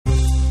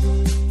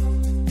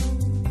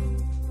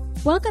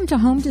Welcome to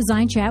Home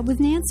Design Chat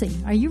with Nancy.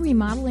 Are you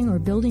remodeling or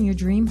building your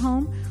dream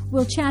home?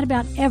 We'll chat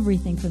about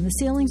everything from the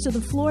ceilings to the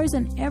floors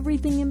and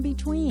everything in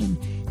between.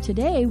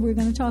 Today, we're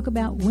going to talk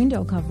about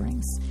window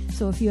coverings.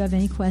 So if you have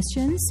any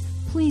questions,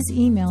 please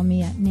email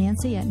me at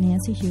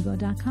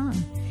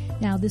nancy@nancyhugo.com.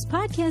 Now, this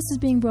podcast is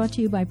being brought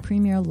to you by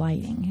Premier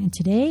Lighting, and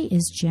today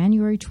is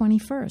January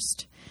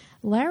 21st.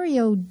 Larry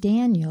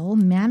O'Daniel,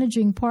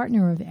 managing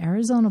partner of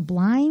Arizona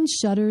Blinds,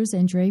 Shutters,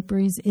 and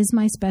Draperies, is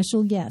my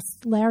special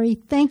guest. Larry,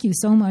 thank you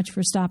so much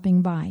for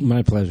stopping by.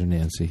 My pleasure,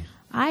 Nancy.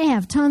 I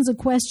have tons of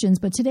questions,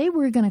 but today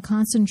we're going to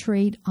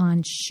concentrate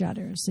on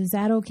shutters. Is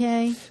that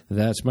okay?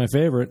 That's my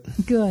favorite.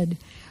 Good.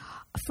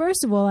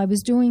 First of all, I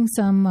was doing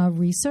some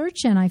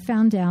research, and I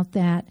found out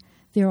that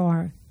there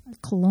are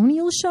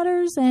colonial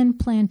shutters and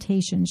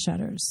plantation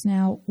shutters.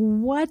 Now,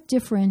 what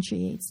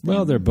differentiates them?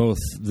 Well, they're both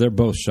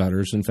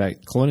shutters. In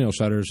fact, colonial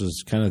shutters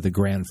is kind of the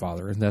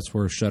grandfather, and that's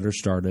where shutters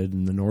started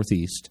in the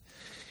Northeast.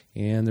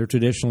 And they're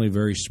traditionally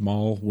very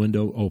small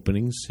window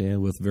openings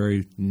and with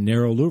very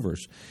narrow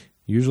louvers.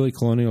 Usually,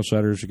 colonial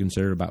shutters are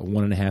considered about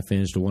 1.5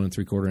 inch to 1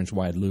 3/4 inch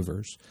wide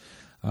louvers.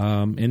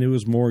 And it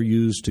was more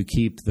used to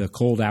keep the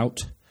cold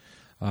out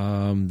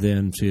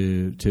than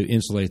to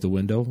insulate the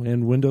window.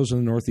 And windows in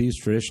the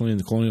Northeast, traditionally in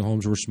the colonial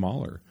homes, were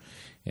smaller.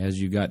 As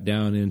you got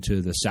down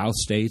into the South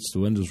states,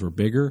 the windows were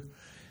bigger.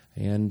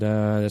 And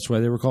that's why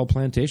they were called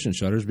plantation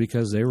shutters,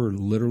 because they were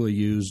literally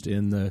used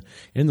in the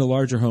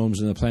larger homes,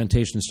 in the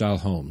plantation-style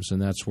homes.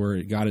 And that's where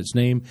it got its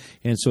name.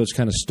 And so it's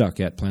kind of stuck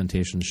at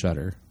plantation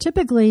shutter.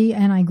 Typically,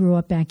 and I grew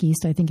up back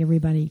east, I think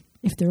everybody,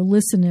 if they're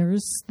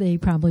listeners, they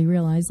probably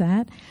realize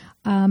that.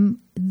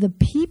 The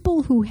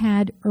people who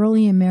had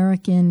early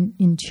American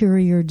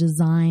interior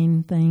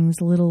design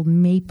things, little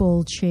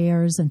maple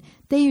chairs, and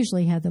they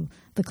usually had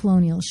the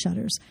colonial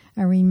shutters.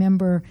 I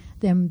remember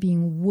them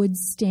being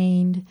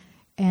wood-stained,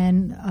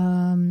 and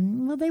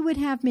they would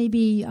have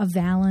maybe a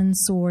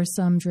valance or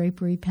some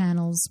drapery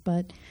panels,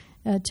 but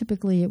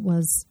typically it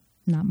was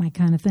not my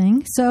kind of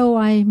thing. So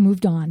I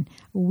moved on.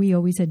 We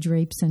always had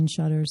drapes and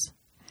shutters.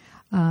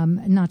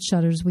 Not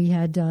shutters, we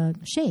had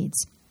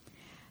shades.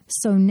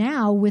 So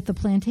now with the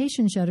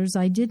plantation shutters,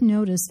 I did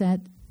notice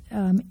that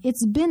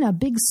it's been a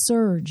big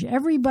surge.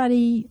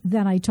 Everybody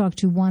that I talk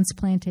to wants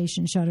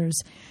plantation shutters.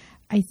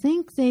 I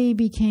think they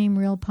became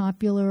real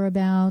popular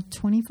about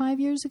 25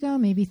 years ago,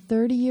 maybe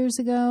 30 years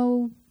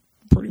ago.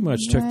 Pretty much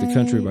took the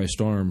country by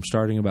storm,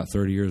 starting about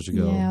 30 years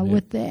ago. Yeah,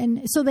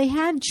 and so they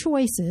had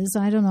choices.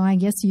 I don't know. I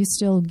guess you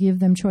still give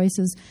them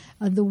choices.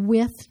 The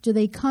width, do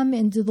the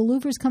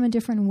louvers come in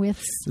different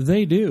widths?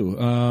 They do.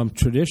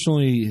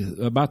 Traditionally,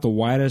 about the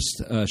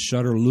widest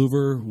shutter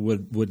louver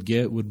would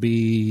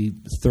be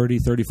 30,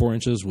 34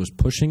 inches was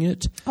pushing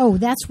it. Oh,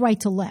 that's right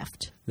to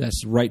left.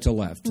 That's right to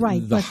left.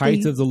 Right. The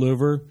height of the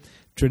louver,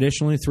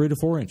 traditionally 3 to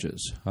 4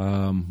 inches.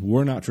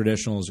 We're not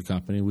traditional as a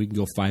company. We can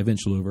go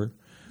 5-inch louver.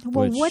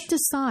 Well, what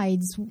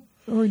decides,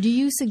 or do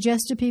you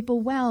suggest to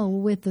people, well,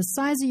 with the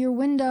size of your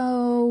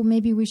window,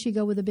 maybe we should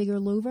go with a bigger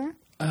louver?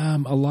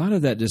 A lot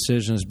of that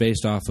decision is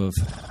based off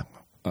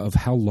of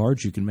how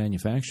large you can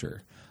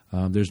manufacture.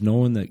 There's no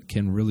one that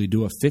can really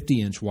do a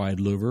 50-inch wide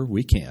louver.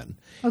 We can.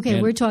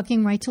 Okay, we're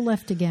talking right to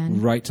left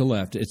again. Right to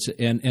left. It's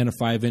and a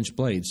 5-inch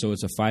blade. So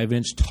it's a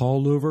 5-inch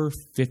tall louver,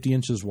 50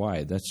 inches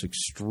wide. That's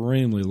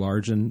extremely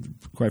large, and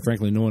quite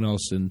frankly, no one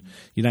else in the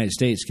United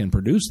States can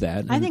produce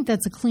that. I think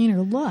that's a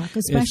cleaner look,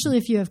 especially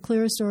if you have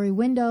clerestory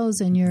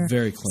windows and your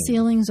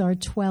ceilings are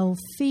 12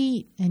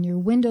 feet and your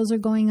windows are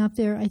going up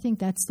there. I think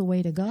that's the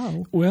way to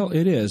go. Well,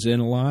 it is,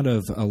 and a lot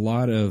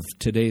of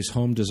today's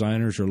home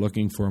designers are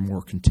looking for a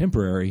more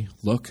contemporary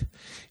look,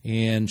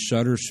 and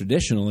shutters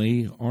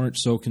traditionally aren't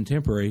so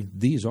contemporary.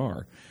 These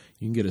are.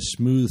 You can get a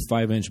smooth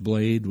 5-inch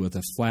blade with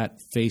a flat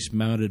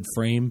face-mounted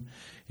frame,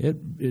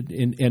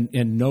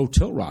 and no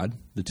tilt rod.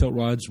 The tilt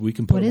rods we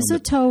can put. What is a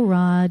tow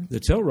rod? The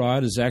tilt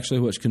rod is actually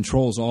what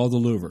controls all the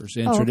louvers,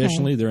 and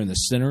traditionally they're in the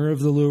center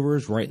of the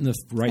louvers, right in the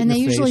face. And they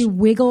usually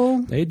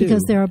wiggle. They do,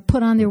 because they're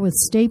put on there with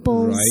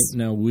staples. Right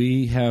now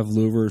we have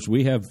louvers.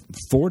 We have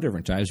 4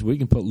 different types. We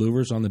can put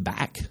louvers on the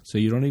back, so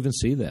you don't even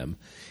see them.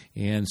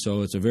 And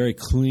so it's a very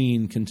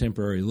clean,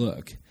 contemporary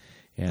look.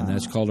 And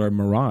that's called our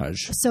Mirage.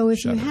 So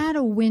if you had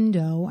a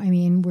window, I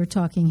mean, we're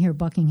talking here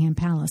Buckingham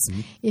Palace.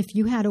 Mm-hmm. If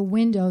you had a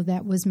window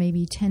that was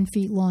maybe 10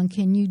 feet long,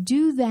 can you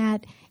do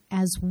that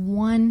as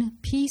one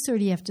piece, or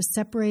do you have to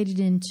separate it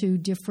into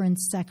different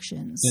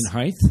sections? In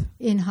height?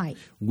 In height.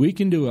 We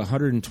can do a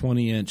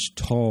 120-inch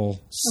tall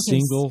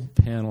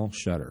single-panel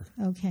shutter.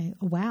 Okay.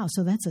 Wow.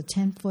 So that's a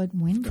 10-foot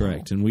window.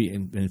 Correct. And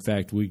in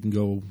fact, we can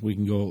go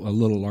a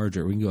little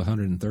larger. We can go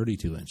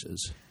 132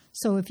 inches.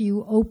 So if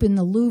you open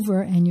the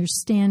louver and you're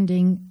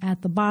standing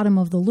at the bottom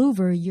of the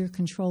louver, you're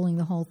controlling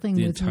the whole thing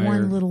with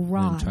one little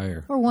rod.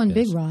 Or one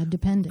big rod,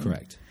 depending.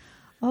 Correct.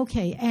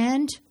 Okay,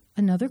 and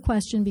another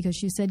question,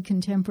 because you said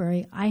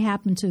contemporary. I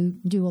happen to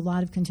do a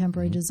lot of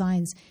contemporary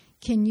designs.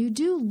 Can you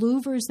do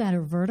louvers that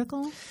are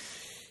vertical?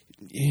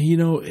 You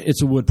know,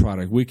 it's a wood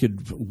product.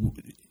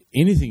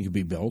 Anything could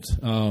be built.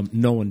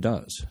 No one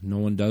does. No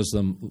one does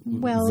them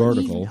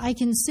vertical. I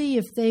can see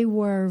if they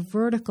were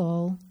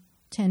vertical,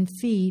 10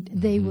 feet,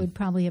 they would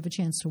probably have a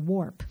chance to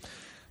warp.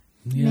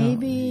 Yeah,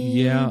 Maybe.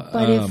 Yeah.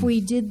 But if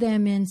we did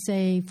them in,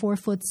 say,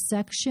 4-foot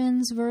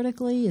sections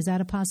vertically, is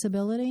that a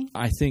possibility?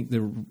 I think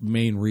the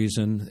main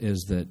reason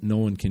is that no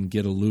one can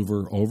get a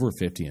louver over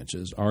 50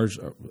 inches.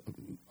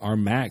 Our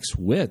max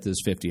width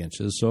is 50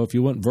 inches. So if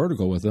you went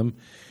vertical with them,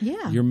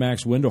 your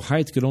max window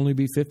height could only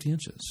be 50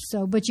 inches.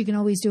 So, but you can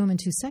always do them in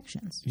 2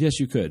 sections. Yes,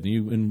 you could.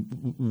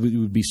 And we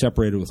would be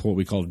separated with what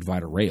we call a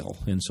divider rail.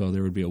 And so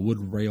there would be a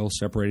wood rail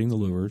separating the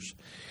louvers.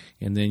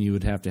 And then you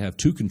would have to have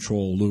 2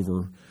 control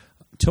louver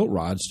tilt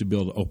rods to be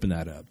able to open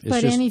that up.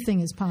 But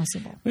anything is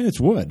possible. I mean, it's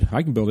wood.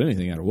 I can build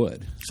anything out of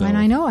wood. So. And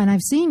I know, and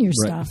I've seen your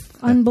stuff.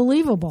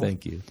 Unbelievable.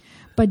 Thank you.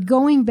 But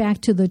going back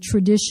to the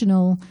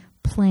traditional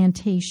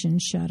plantation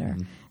shutter,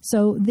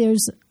 so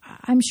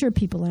I'm sure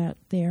people out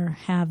there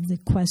have the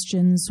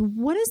questions,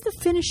 what is the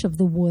finish of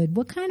the wood?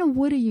 What kind of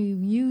wood are you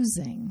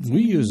using?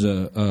 We use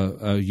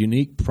a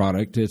unique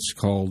product. It's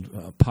called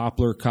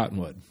poplar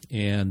cottonwood.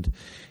 And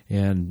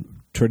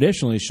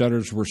traditionally,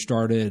 shutters were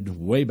started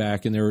way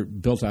back, and they were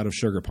built out of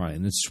sugar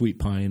pine. It's sweet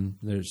pine.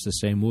 There's the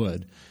same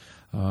wood.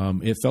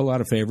 It fell out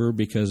of favor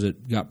because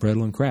it got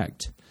brittle and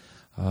cracked.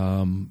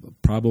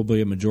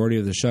 Probably a majority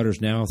of the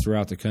shutters now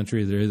throughout the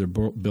country, they're either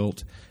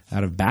built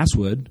out of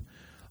basswood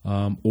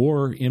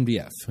or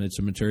MDF. It's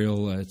a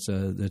material. It's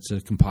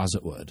a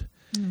composite wood.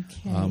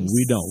 Okay.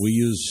 We don't. We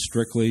use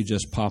strictly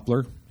just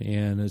poplar,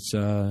 and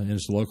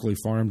it's locally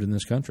farmed in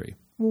this country.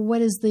 Well,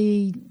 what is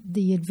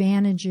the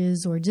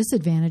advantages or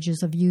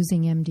disadvantages of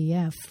using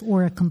MDF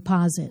or a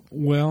composite?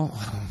 Well,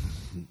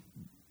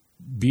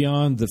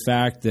 beyond the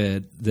fact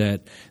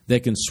that they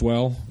can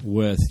swell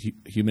with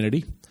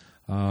humidity,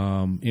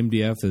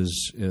 MDF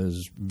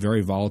is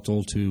very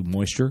volatile to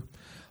moisture.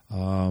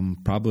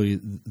 Probably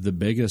the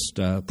biggest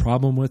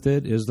problem with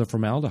it is the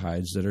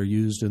formaldehydes that are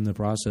used in the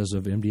process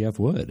of MDF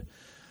wood.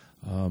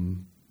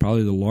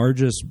 Probably the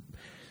largest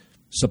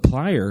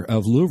supplier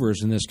of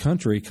louvers in this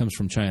country comes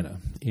from China,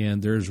 and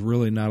there's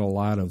really not a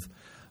lot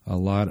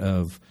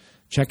of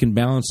check and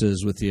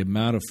balances with the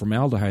amount of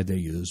formaldehyde they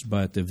use.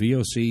 But the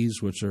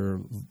VOCs, which are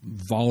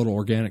volatile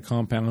organic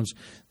compounds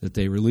that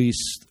they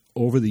release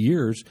over the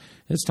years,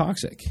 it's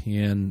toxic,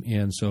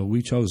 and so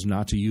we chose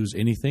not to use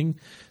anything.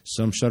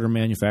 Some shutter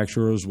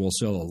manufacturers will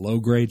sell a low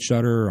grade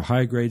shutter or a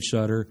high grade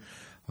shutter.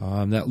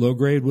 That low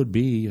grade would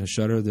be a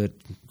shutter that,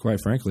 quite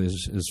frankly,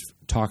 is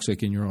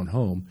toxic in your own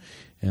home,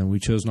 and we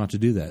chose not to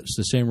do that. It's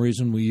the same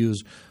reason we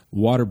use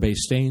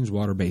water-based stains,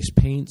 water-based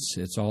paints.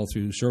 It's all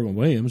through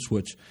Sherwin-Williams,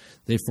 which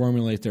they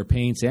formulate their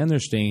paints and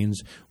their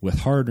stains with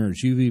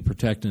hardeners, UV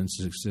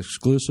protectants. It's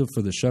exclusive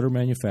for the shutter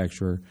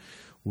manufacturer,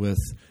 with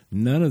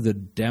none of the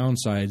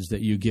downsides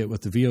that you get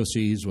with the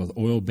VOCs with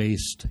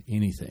oil-based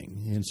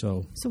anything. And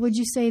so would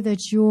you say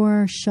that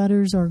your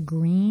shutters are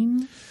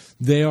green?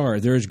 They are.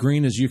 They're as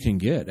green as you can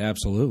get,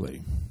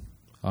 absolutely.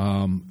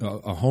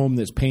 A home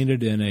that's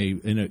painted in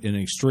an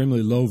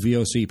extremely low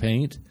VOC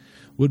paint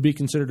would be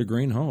considered a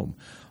green home.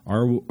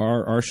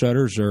 Our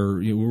shutters are,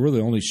 we're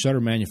the only shutter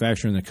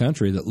manufacturer in the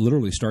country that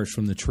literally starts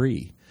from the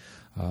tree.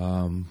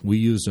 We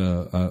use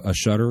a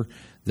shutter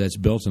that's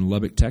built in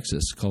Lubbock,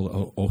 Texas,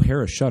 called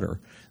O'Hara Shutter.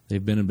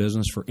 They've been in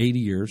business for 80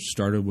 years.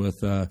 Started with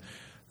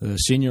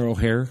Senior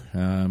O'Hare.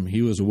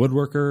 He was a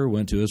woodworker,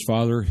 went to his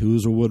father, who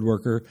was a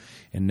woodworker,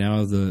 and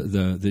now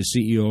the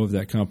CEO of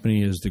that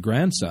company is the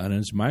grandson, and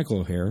it's Michael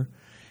O'Hare,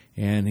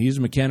 and he's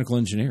a mechanical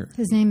engineer.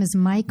 His name is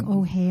Mike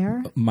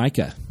O'Hare?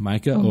 Micah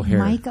O'Hare.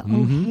 Micah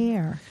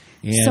O'Hare.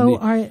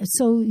 And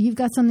so you've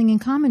got something in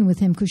common with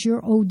him because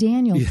you're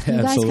O'Daniel. Yeah, you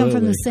guys absolutely. come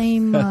from the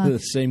same the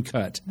same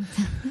cut.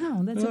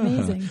 No, that's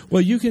amazing.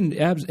 Well, you can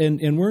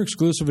and we're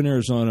exclusive in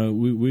Arizona.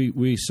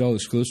 We sell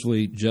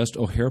exclusively just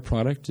O'Hare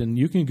product, and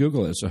you can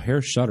Google it. It's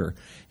O'Hare Shutter.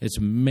 It's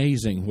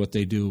amazing what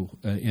they do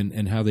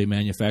and how they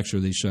manufacture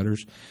these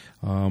shutters.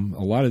 A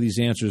lot of these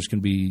answers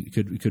could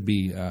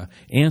be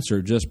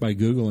answered just by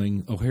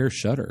Googling O'Hare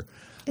Shutter.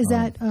 Is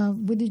that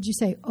what did you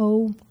say?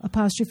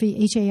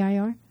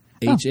 O''Hair?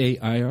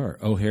 Hair,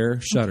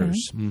 O'Hare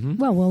Shutters. Okay. Mm-hmm.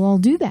 Well, we'll all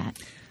do that.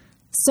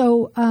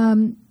 So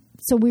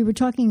we were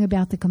talking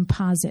about the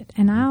composite,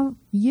 and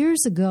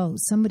years ago,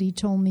 somebody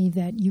told me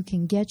that you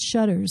can get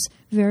shutters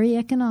very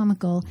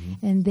economical,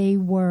 and they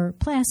were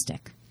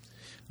plastic.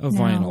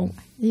 Vinyl.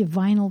 Yeah,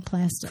 vinyl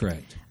plastic.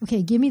 Correct.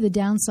 Okay, give me the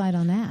downside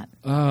on that.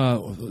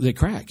 They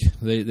crack.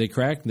 They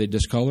crack. They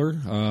discolor.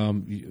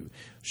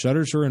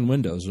 Shutters are in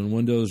windows, and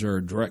windows are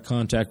in direct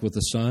contact with the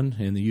sun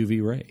and the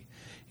UV ray.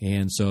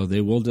 And so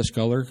they will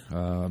discolor,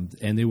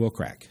 and they will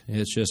crack.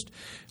 It's just...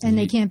 And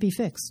they can't be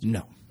fixed?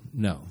 No.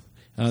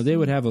 They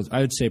would have, I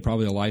would say,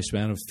 probably a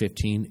lifespan of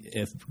 15.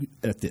 If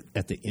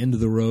at the end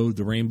of the road,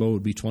 the rainbow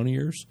would be 20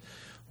 years.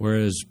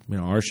 Whereas,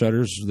 our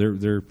shutters,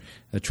 they're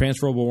a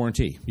transferable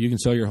warranty. You can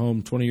sell your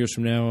home 20 years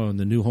from now, and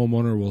the new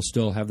homeowner will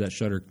still have that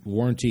shutter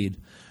warranted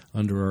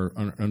under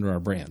our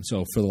brand.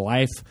 So for the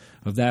life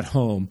of that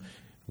home,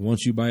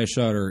 once you buy a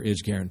shutter,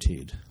 it's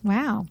guaranteed.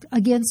 Wow.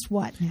 Against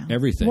what now?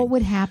 Everything. What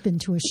would happen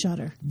to a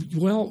shutter?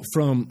 Well,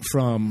 from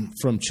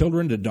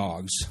children to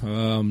dogs.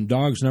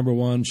 Dogs, number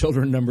one.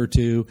 Children, number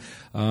two,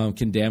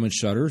 can damage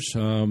shutters.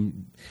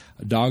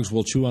 Dogs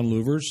will chew on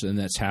louvers, and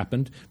that's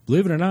happened.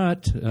 Believe it or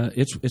not,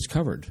 it's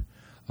covered.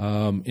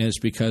 And it's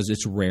because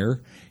it's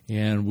rare,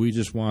 and we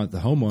just want the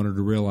homeowner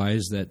to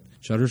realize that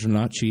shutters are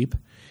not cheap,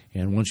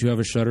 and once you have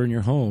a shutter in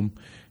your home,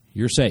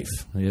 you're safe.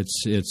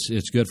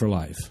 It's good for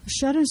life.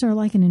 Shutters are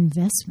like an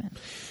investment.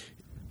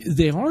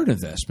 They are an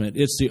investment.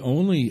 It's the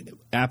only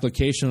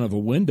application of a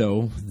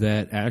window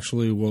that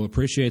actually will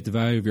appreciate the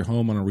value of your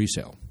home on a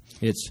resale.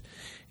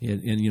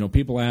 And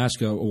people ask,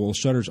 will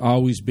shutters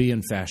always be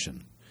in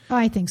fashion?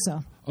 I think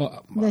so.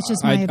 That's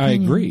just my opinion. I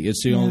agree.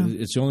 It's the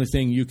only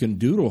thing you can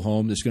do to a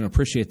home that's going to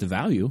appreciate the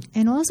value.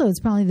 And also,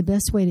 it's probably the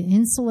best way to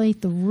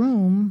insulate the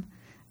room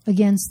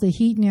against the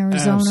heat in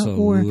Arizona.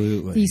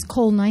 Absolutely. Or these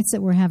cold nights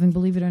that we're having.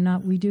 Believe it or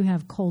not, we do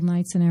have cold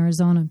nights in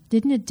Arizona.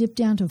 Didn't it dip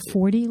down to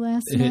 40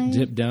 last night? It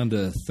dipped down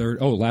to 30.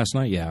 Oh, last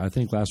night, yeah. I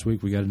think last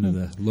week we got into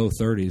the low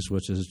 30s,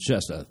 which is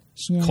just a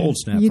cold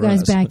snap for us. You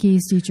guys back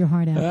east, eat your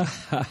heart out.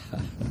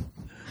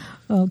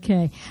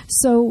 Okay.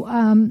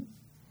 So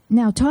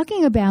now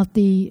talking about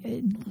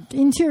the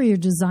interior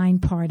design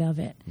part of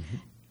it,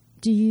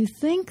 do you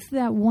think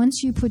that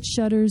once you put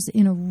shutters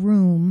in a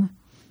room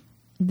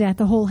that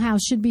the whole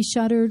house should be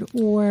shuttered,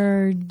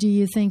 or do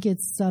you think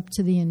it's up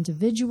to the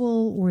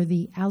individual or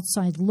the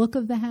outside look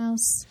of the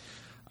house?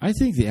 I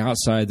think the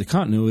outside, the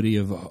continuity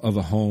of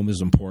a home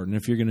is important.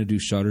 If you're going to do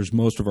shutters,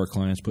 most of our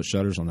clients put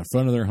shutters on the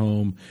front of their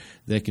home.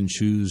 They can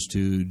choose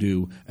to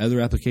do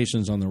other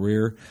applications on the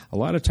rear. A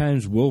lot of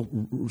times we'll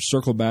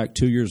circle back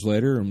 2 years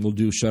later and we'll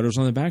do shutters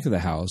on the back of the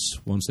house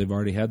once they've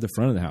already had the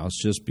front of the house,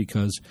 just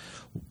because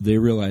they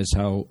realize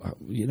how,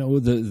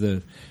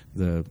 the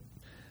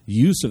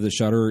use of the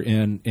shutter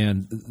and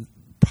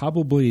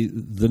probably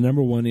the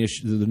number one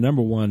issue, the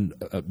number one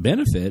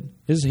benefit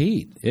is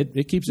heat.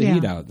 It keeps the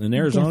heat out. In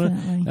Arizona,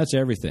 definitely. That's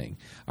everything.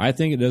 I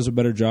think it does a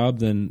better job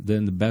than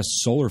the best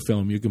solar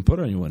film you can put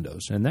on your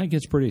windows, and that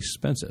gets pretty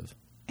expensive.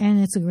 And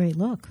it's a great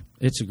look.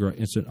 It's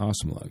an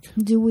awesome look.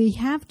 Do we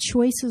have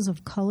choices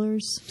of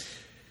colors?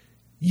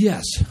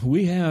 Yes,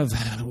 we have.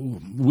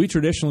 We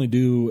traditionally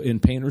do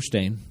in paint or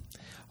stain.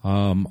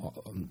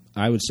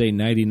 I would say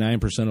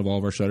 99% of all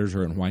of our shutters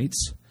are in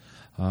whites.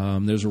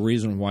 There's a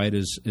reason white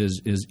is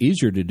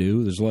easier to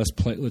do. There's less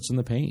platelets in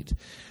the paint.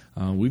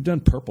 We've done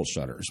purple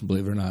shutters,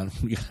 believe it or not.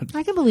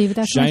 I can believe it.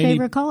 That's my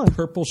favorite color.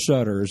 Purple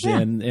shutters,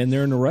 and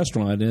they're in a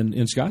restaurant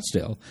in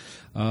Scottsdale.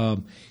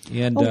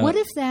 What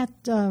if that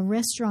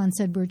restaurant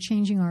said we're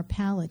changing our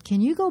palette?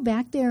 Can you go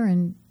back there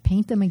and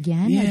paint them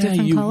again a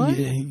different color?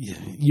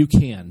 You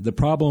can. The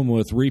problem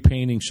with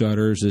repainting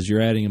shutters is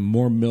you're adding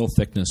more mill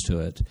thickness to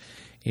it.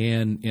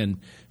 And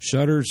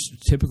shutters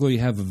typically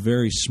have a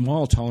very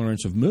small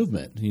tolerance of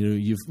movement.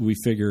 We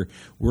figure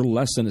we're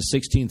less than a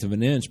 16th of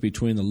an inch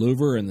between the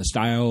louver and the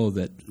style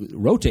that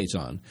rotates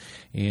on,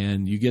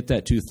 and you get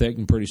that too thick,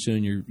 and pretty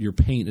soon your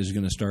paint is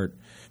going to start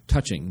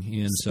touching.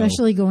 And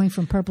especially going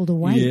from purple to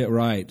white. Yeah,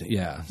 right.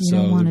 Yeah, you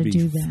don't want to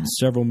do that.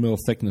 Several mil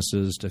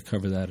thicknesses to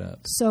cover that up.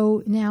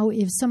 So now,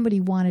 if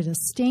somebody wanted a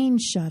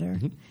stained shutter.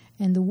 Mm-hmm.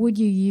 And the wood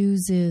you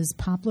use is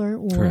poplar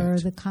or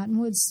Correct. the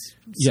cottonwood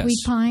sweet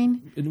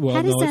pine. Well,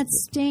 how does that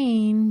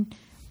stain,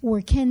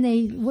 or can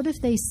they? What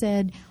if they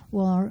said,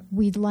 "Well,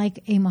 we'd like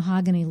a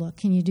mahogany look"?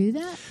 Can you do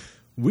that?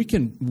 We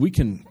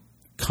can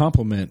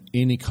complement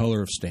any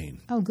color of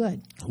stain. Oh,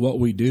 good. What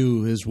we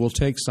do is we'll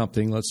take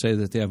something. Let's say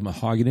that they have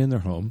mahogany in their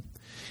home.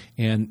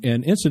 And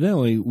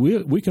incidentally,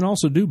 we can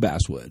also do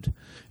basswood,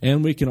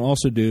 and we can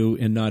also do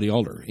in knotty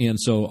alder. And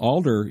so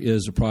alder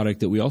is a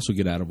product that we also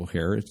get out of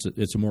O'Hare.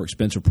 It's a more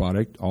expensive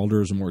product.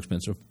 Alder is a more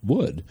expensive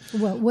wood.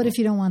 Well, what if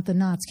you don't want the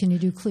knots? Can you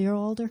do clear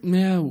alder?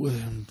 Yeah.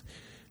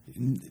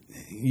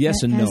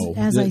 Yes and no.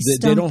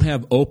 They don't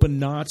have open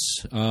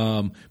knots,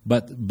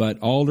 but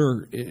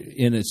alder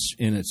in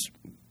its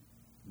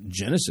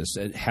genesis,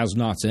 it has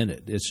knots in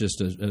it. It's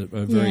just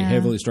a very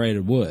heavily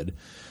striated wood.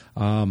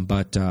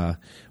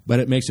 But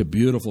it makes a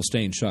beautiful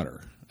stained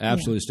shutter.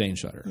 Absolutely stained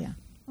shutter. Yeah.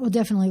 Well,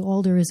 definitely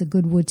alder is a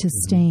good wood to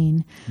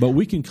stain. But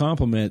we can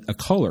complement a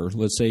color.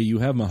 Let's say you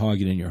have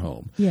mahogany in your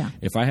home. Yeah.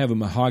 If I have a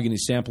mahogany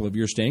sample of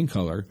your stain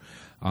color,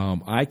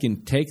 I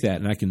can take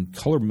that and I can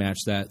color match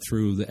that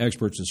through the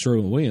experts at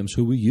Sherwin-Williams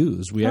who we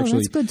use. We actually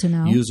that's good to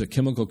know. Use a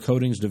chemical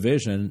coatings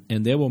division,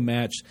 and they will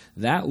match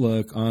that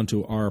look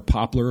onto our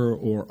poplar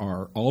or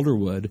our alder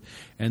wood,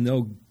 and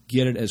they'll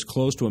get it as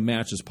close to a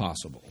match as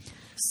possible.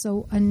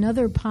 So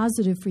another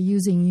positive for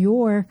using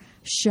your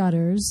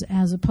shutters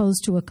as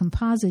opposed to a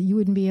composite, you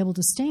wouldn't be able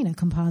to stain a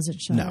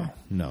composite shutter.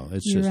 No,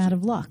 you're out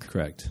of luck.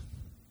 Correct.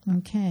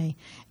 Okay.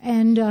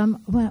 And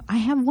I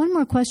have one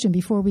more question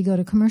before we go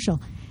to commercial.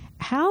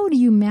 How do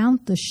you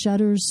mount the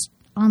shutters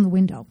on the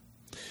window?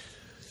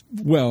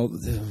 Well,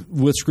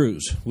 with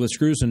screws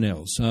and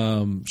nails.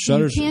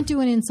 Shutters. You can't do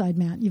an inside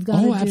mount. You've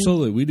got to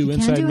absolutely. We do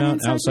inside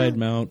mount, outside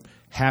mount,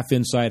 half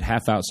inside,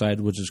 half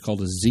outside, which is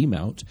called a Z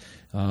mount.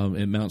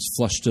 It mounts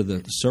flush to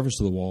the surface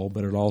of the wall,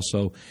 but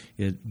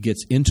it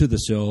gets into the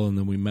sill, and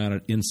then we mount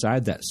it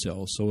inside that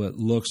sill, so it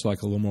looks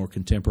like a little more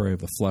contemporary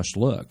of a flush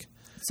look.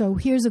 So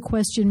here's a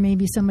question,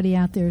 maybe somebody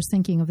out there is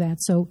thinking of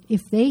that. So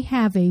if they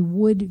have a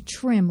wood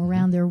trim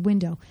around their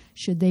window,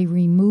 should they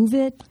remove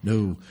it?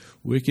 No,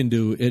 we can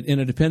do it, and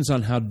it depends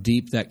on how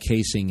deep that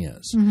casing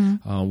is.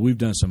 We've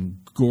done some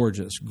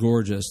gorgeous.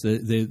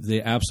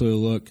 They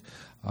absolutely look.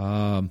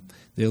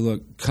 They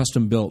look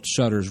custom built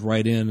shutters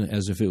right in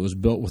as if it was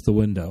built with the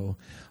window.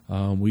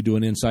 We do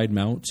an inside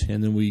mount,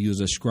 and then we use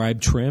a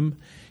scribe trim,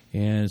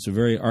 and it's a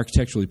very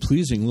architecturally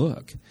pleasing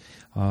look.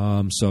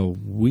 So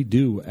we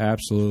do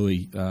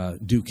absolutely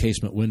do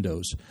casement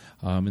windows,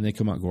 and they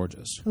come out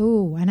gorgeous.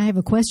 Oh, and I have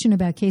a question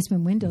about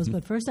casement windows,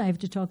 but first I have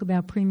to talk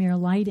about Premier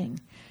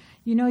Lighting.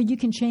 You know, you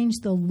can change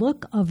the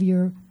look of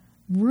your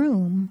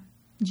room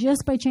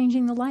just by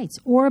changing the lights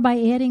or by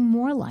adding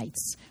more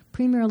lights.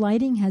 Premier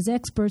Lighting has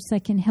experts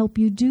that can help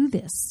you do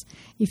this.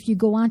 If you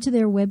go onto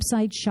their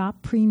website,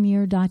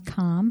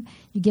 shoppremier.com,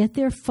 you get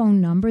their phone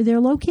number. They're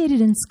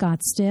located in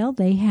Scottsdale.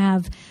 They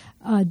have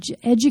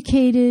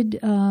educated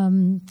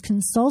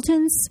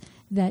consultants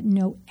that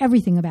know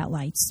everything about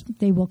lights.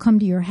 They will come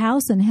to your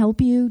house and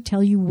help you,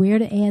 tell you where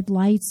to add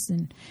lights,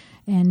 and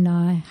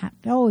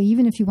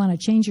even if you want to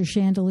change your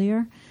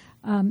chandelier,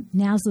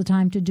 now's the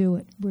time to do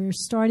it. We're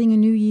starting a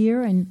new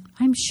year, and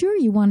I'm sure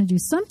you want to do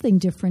something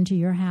different to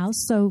your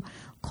house, so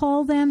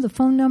call them. The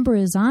phone number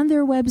is on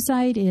their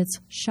website. It's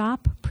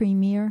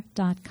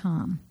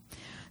shoppremier.com.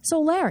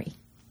 So, Larry,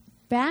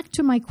 back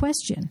to my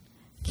question.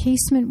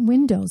 Casement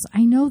windows.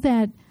 I know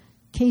that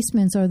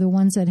casements are the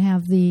ones that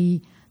have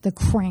the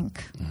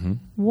crank.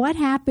 What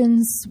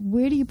happens?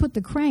 Where do you put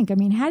the crank? I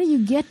mean, how do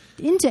you get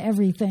into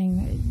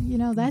everything? You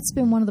know, that's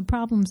been one of the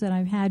problems that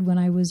I've had when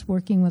I was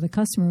working with a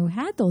customer who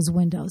had those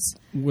windows.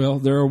 Well,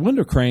 there are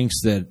window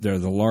cranks that they're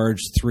the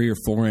large 3 or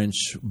 4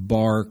 inch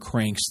bar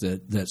cranks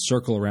that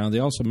circle around. They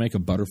also make a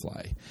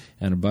butterfly,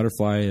 and a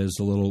butterfly is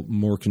a little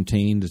more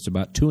contained. It's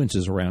about 2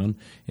 inches around.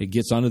 It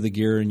gets onto the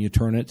gear, and you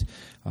turn it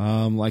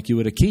like you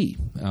would a key.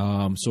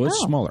 So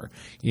it's smaller.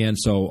 And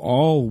so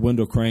all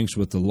window cranks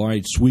with the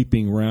large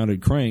sweeping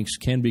rounded cranks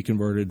can be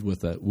converted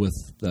with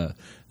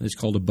it's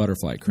called a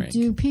butterfly crank.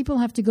 Do people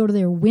have to go to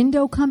their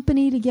window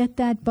company to get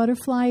that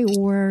butterfly,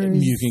 or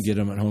you can get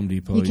them at Home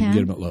Depot? You can get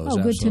them at Lowe's. Oh,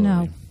 good absolutely. to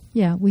know.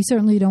 Yeah, we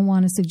certainly don't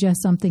want to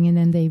suggest something and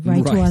then they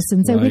write to us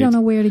and say we don't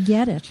know where to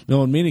get it.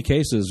 No, in many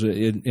cases,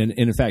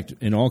 in fact,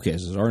 in all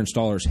cases, our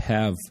installers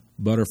have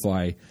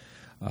butterfly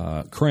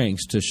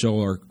cranks to show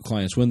our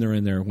clients when they're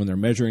in there, when they're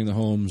measuring the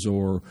homes,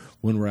 or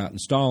when we're out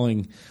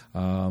installing.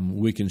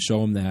 We can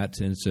show them that,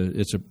 and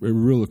it's a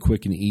really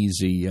quick and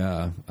easy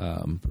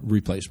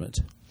replacement.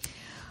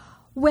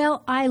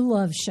 Well, I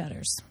love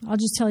shutters. I'll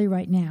just tell you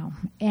right now.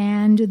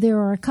 And there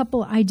are a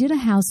couple. I did a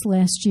house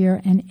last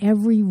year, and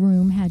every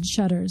room had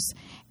shutters.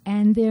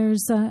 And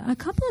there's a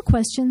couple of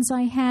questions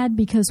I had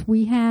because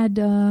we had.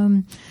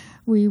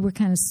 We were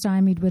kind of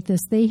stymied with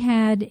this. They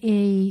had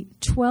a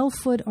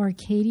 12-foot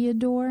Arcadia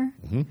door,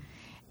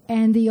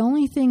 and the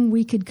only thing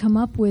we could come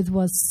up with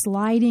was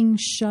sliding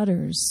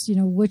shutters. You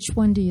know, which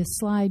one do you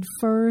slide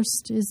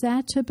first? Is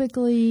that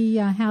typically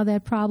how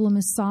that problem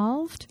is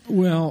solved?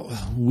 Well,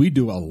 we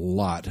do a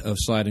lot of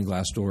sliding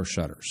glass door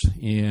shutters,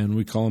 and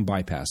we call them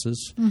bypasses,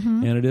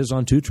 and it is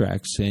on 2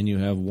 tracks, and you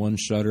have one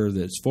shutter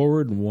that's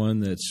forward and one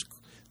that's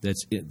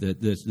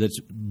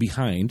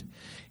behind,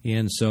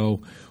 and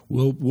so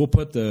we'll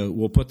put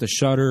the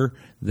shutter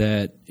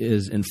that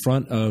is in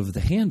front of the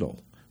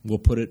handle. We'll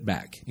put it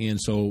back,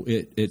 and so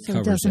it covers it.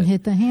 It doesn't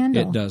hit the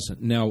handle. It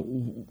doesn't. Now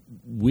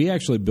we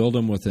actually build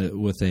them with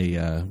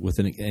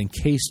an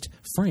encased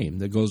frame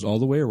that goes all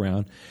the way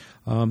around.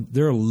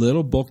 They're a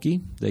little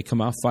bulky. They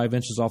come off 5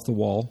 inches off the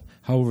wall.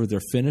 However,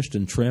 they're finished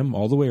and trim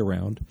all the way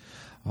around.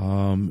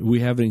 We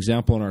have an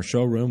example in our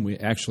showroom. We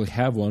actually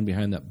have one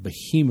behind that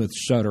behemoth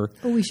shutter.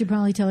 Oh, we should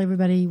probably tell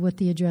everybody what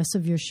the address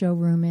of your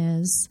showroom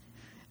is.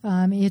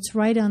 It's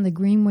right on the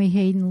Greenway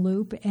Hayden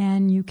Loop,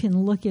 and you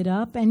can look it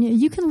up. And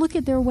you can look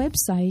at their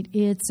website.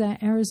 It's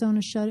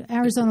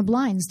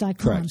ArizonaBlinds.com.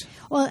 Correct.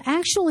 Well,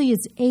 actually,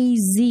 it's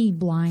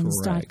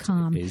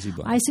azblinds.com.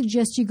 AZBlinds. I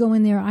suggest you go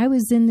in there. I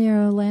was in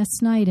there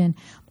last night, and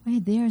boy,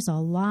 there's a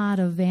lot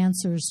of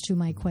answers to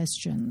my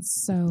questions.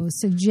 So I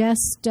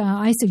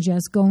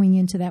suggest going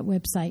into that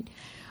website.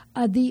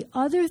 The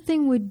other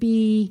thing would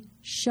be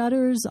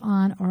shutters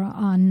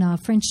on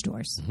French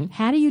doors.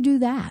 How do you do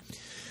that?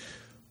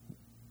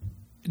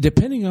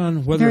 Depending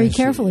on whether very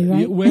carefully,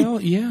 right?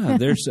 Well, yeah.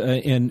 There's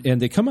and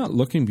they come out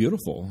looking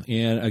beautiful.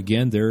 And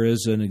again, there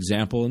is an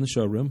example in the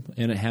showroom,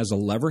 and it has a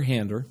lever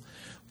hander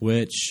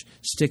which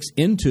sticks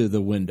into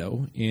the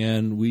window,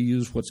 and we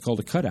use what's called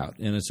a cutout,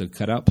 and it's a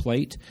cutout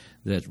plate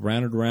that's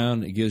rounded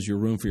around. It gives you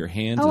room for your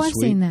hand to sweep. I've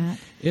seen that.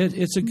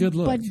 It's a good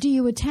look. But do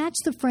you attach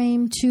the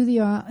frame to the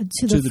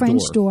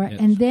French door,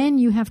 and then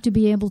you have to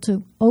be able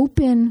to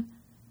open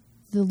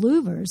the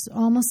louvers,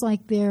 almost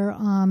like they're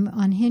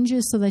on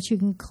hinges so that you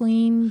can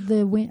clean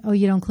the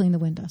you don't clean the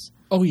windows.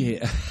 Oh,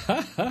 yeah.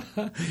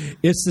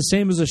 It's the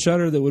same as a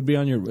shutter that would be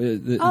on your...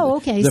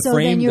 okay. The so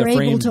frame, then you're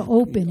able to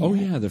open it. Oh,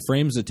 yeah. The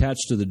frame's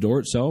attached to the door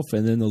itself,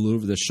 and then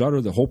the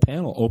shutter, the whole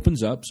panel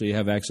opens up so you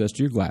have access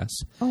to your glass.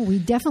 Oh, we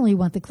definitely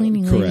want the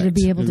cleaning lady to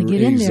be able to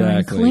get in there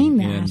and clean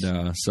that.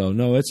 And so,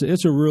 no,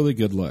 it's a really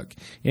good look.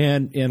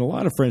 And a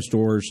lot of French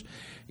doors...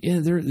 Yeah,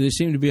 they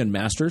seem to be in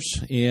masters,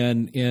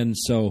 and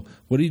so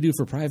what do you do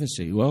for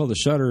privacy? Well, the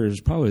shutter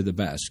is probably the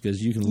best because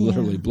you can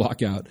literally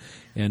block out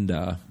and.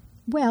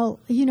 Well,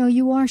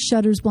 you are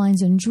shutters,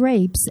 blinds, and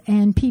drapes,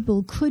 and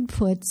people could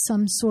put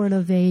some sort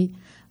of a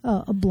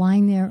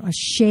blind there, a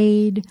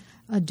shade,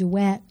 a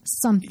duet,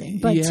 something.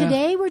 But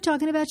today we're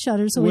talking about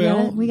shutters, so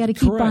we got to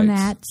keep on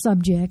that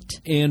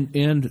subject.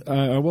 And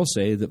I will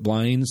say that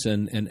blinds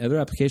and other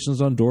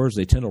applications on doors,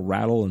 they tend to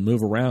rattle and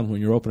move around when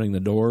you're opening the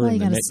door. Well, you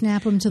got to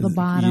snap them to the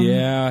bottom.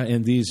 Yeah,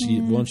 and these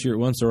once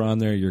they're on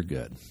there, you're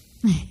good.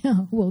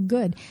 Well,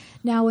 good.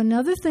 Now,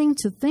 another thing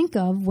to think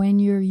of when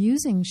you're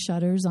using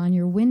shutters on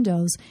your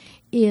windows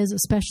is,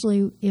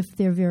 especially if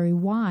they're very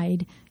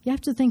wide, you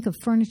have to think of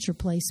furniture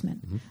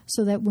placement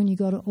so that when you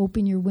go to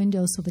open your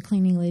window so the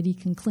cleaning lady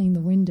can clean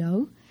the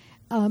window,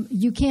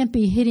 you can't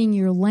be hitting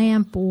your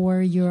lamp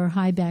or your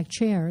high-back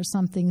chair or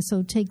something,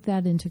 so take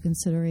that into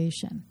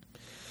consideration.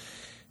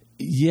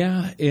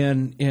 Yeah,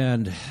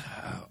 and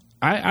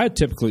I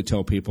typically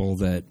tell people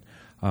that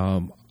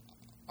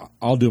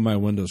I'll do my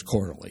windows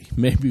quarterly,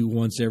 maybe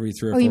once every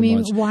 3 or 4 months. Oh, you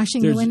mean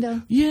washing the window?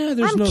 Yeah,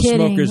 there's no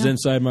smokers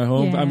inside my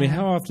home. Yeah. I mean,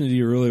 how often do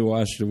you really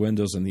wash the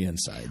windows on the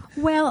inside?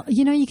 Well,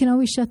 you can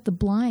always shut the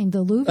blind,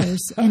 the louvers,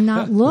 and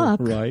not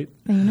look. Right.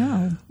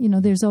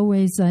 There's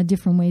always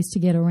different ways to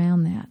get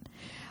around that.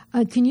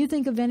 Can you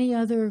think of any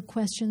other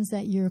questions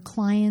that your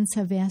clients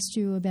have asked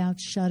you about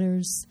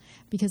shutters?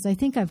 Because I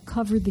think I've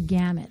covered the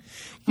gamut.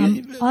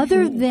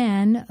 Other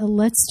than,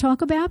 let's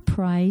talk about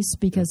price,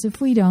 because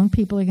if we don't,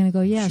 people are going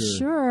to go,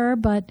 sure,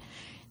 but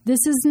this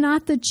is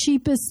not the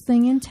cheapest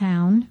thing in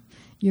town.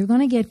 You're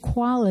going to get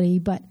quality,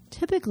 but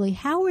typically,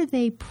 how are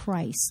they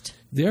priced?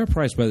 They are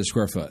priced by the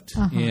square foot,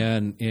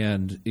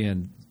 and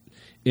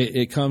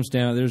it comes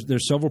down.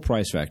 There's several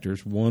price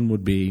factors. One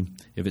would be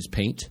if it's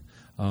paint.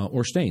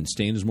 Or stain.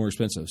 Stain is more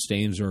expensive.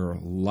 Stains are a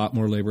lot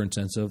more labor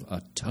intensive,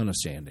 a ton of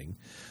sanding.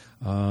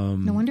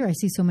 No wonder I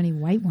see so many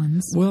white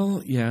ones.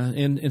 Well, yeah,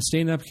 and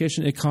stain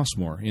application, it costs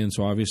more. And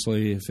so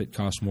obviously if it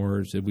costs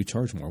more, we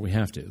charge more. We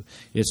have to.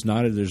 There's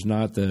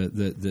not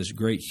this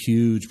great,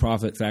 huge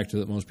profit factor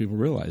that most people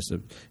realize.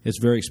 It's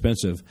very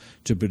expensive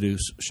to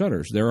produce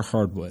shutters. They're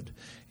hardwood.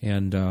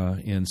 And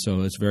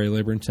so it's very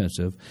labor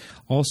intensive.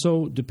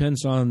 Also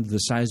depends on the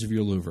size of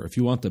your louver. If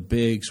you want the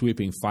big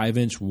sweeping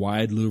 5-inch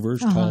wide louvers,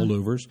 tall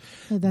louvers,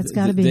 that's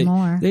got to be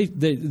more.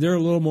 They're a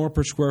little more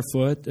per square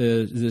foot.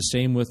 The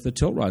same with the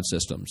tilt rod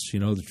systems.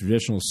 The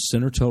traditional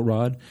center tilt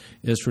rod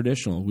is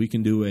traditional. We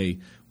can do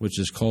which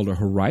is called a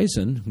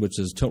horizon, which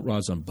is tilt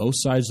rods on both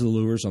sides of the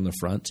louvers on the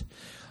front.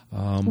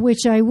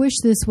 Which I wish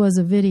this was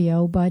a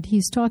video, but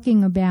he's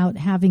talking about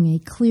having a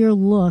clear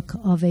look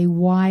of a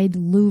wide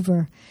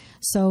louver.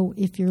 So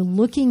if you're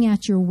looking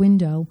at your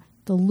window,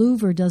 the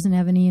louver doesn't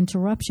have any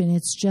interruption.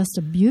 It's just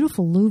a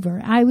beautiful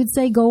louver. I would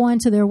say go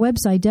onto their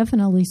website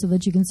definitely so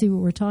that you can see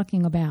what we're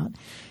talking about.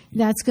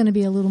 That's going to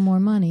be a little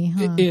more money,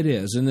 huh? It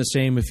is. And the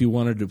same if you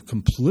wanted to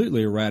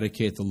completely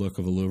eradicate the look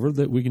of a louver,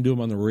 that we can do them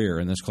on the rear,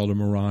 and that's called a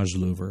mirage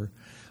louver.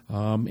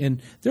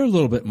 And they're a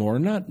little bit more,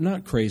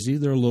 not crazy.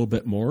 They're a little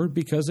bit more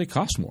because they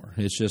cost more.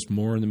 It's just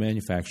more in the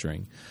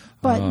manufacturing.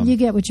 But you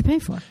get what you pay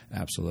for.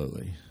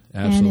 Absolutely.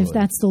 And if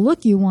that's the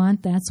look you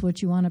want, that's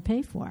what you want to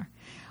pay for.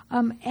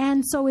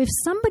 And so if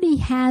somebody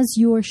has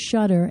your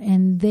shutter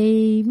and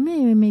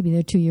maybe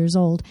they're 2 years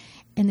old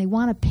and they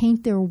want to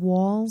paint their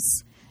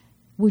walls,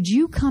 would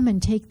you come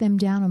and take them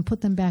down and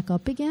put them back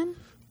up again?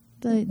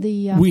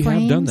 We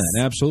frames? Have done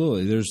that,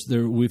 absolutely.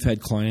 We've had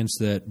clients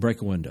that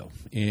break a window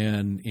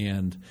and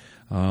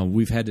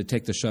we've had to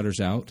take the shutters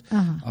out.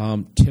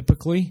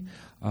 Typically,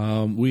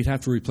 we'd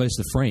have to replace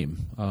the frame.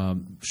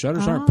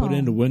 Shutters aren't put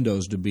into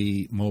windows to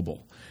be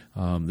mobile.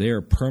 They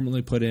are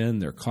permanently put in.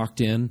 They're caulked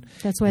in.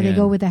 That's why they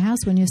go with the house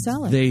when you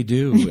sell it. They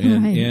do,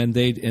 and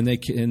right. and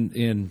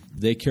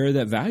they carry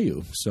that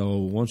value. So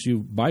once you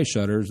buy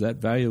shutters, that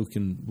value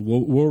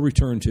will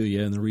return to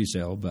you in the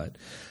resale. But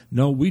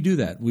no, we do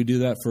that. We do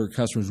that for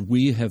customers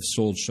we have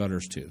sold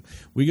shutters to.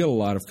 We get a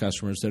lot of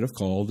customers that have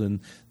called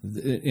and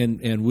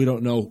we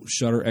don't know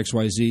shutter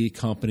XYZ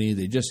company.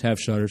 They just have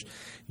shutters.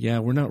 Yeah,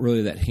 we're not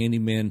really that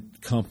handyman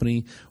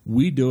company.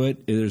 We do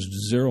it. There's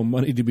zero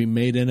money to be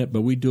made in it,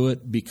 but we do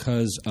it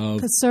because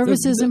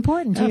service is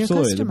important to your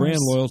customers. Absolutely. The brand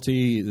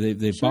loyalty,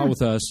 they've bought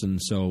with us,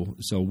 and so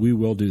we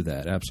will do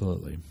that.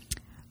 Absolutely.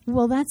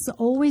 Well, that's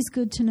always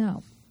good to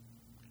know.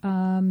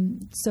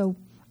 So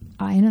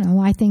I don't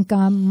know. I think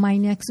my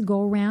next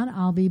go-around,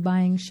 I'll be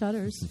buying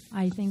shutters.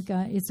 I think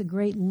it's a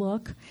great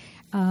look.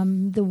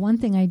 The one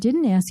thing I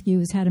didn't ask you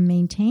is how to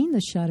maintain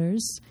the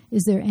shutters.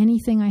 Is there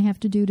anything I have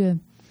to do to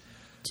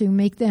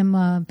make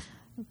them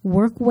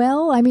work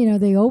well? I mean, are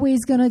they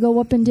always going to go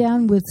up and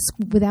down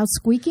without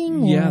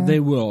squeaking? Yeah, they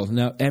will.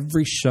 Now,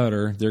 every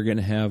shutter they're going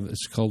to have,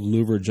 it's called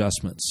louver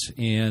adjustments,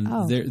 and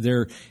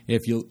they're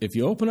if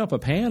you open up a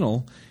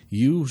panel,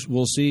 you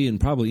will see, in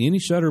probably any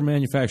shutter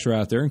manufacturer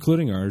out there,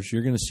 including ours,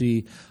 you're going to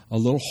see a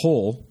little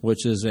hole,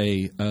 which is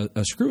a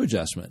screw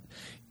adjustment.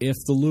 If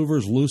the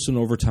louvers loosen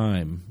over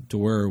time to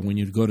where when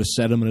you go to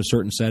set them in a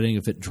certain setting,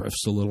 if it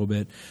drifts a little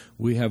bit,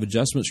 we have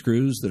adjustment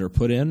screws that are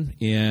put in,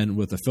 and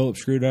with a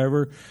Phillips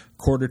screwdriver,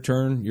 quarter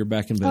turn, you're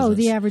back in business. Oh,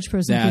 the average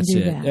person can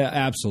do that. Yeah,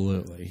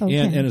 absolutely. Okay.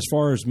 And as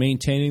far as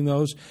maintaining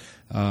those,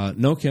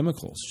 no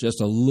chemicals,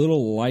 just a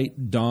little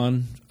light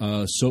Dawn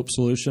soap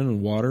solution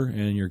and water,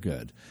 and you're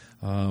good.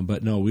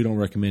 But no, we don't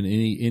recommend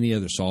any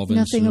other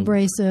solvents. Nothing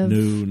abrasive.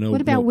 No.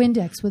 What about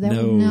Windex? No, the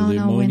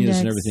ammonias Windex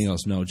and everything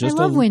else. No, just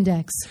I love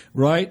Windex.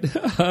 Right,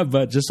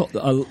 but just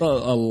a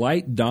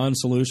light Dawn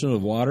solution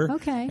of water.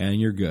 Okay, and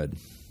you're good.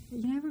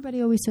 You know,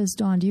 everybody always says,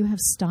 Dawn, do you have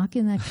stock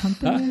in that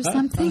company or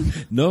something?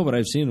 No, but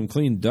I've seen them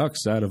clean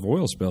ducts out of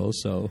oil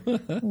spills. So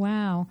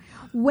wow.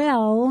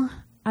 Well,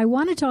 I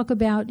want to talk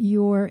about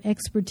your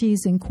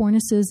expertise in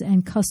cornices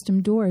and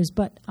custom doors,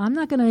 but I'm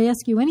not going to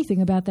ask you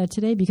anything about that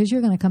today because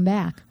you're going to come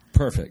back.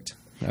 Perfect.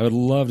 I would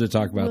love to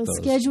talk about those.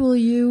 We'll schedule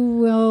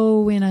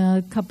you in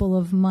a couple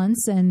of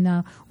months,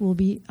 and we'll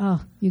be.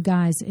 Oh, you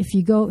guys! If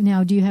you go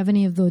now, do you have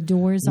any of the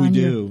doors on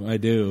your? I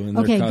do. And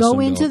okay, they're go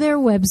into built. their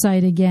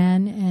website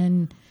again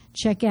and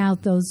check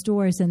out those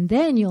doors, and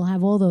then you'll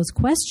have all those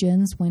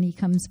questions when he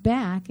comes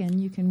back, and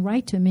you can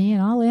write to me,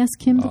 and I'll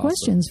ask him the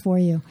questions for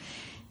you.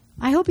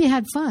 I hope you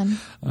had fun.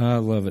 I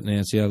love it,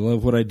 Nancy. I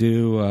love what I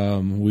do.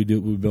 We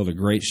build a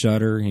great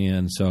shutter,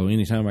 and so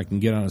anytime I can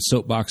get on a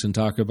soapbox and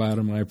talk about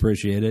them, I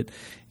appreciate it,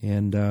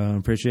 and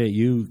appreciate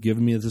you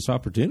giving me this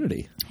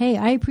opportunity. Hey,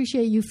 I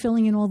appreciate you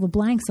filling in all the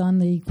blanks on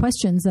the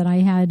questions that I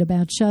had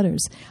about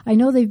shutters. I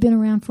know they've been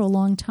around for a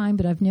long time,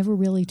 but I've never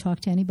really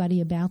talked to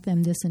anybody about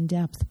them this in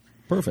depth.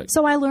 Perfect.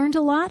 So I learned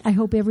a lot. I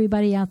hope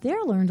everybody out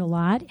there learned a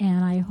lot,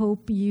 and I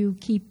hope you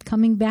keep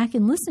coming back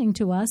and listening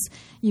to us.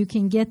 You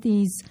can get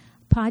these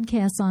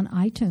podcasts on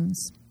iTunes.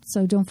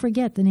 So don't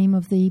forget, the name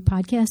of the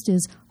podcast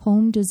is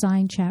Home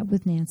Design Chat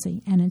with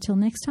Nancy. And until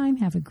next time,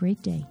 have a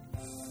great day.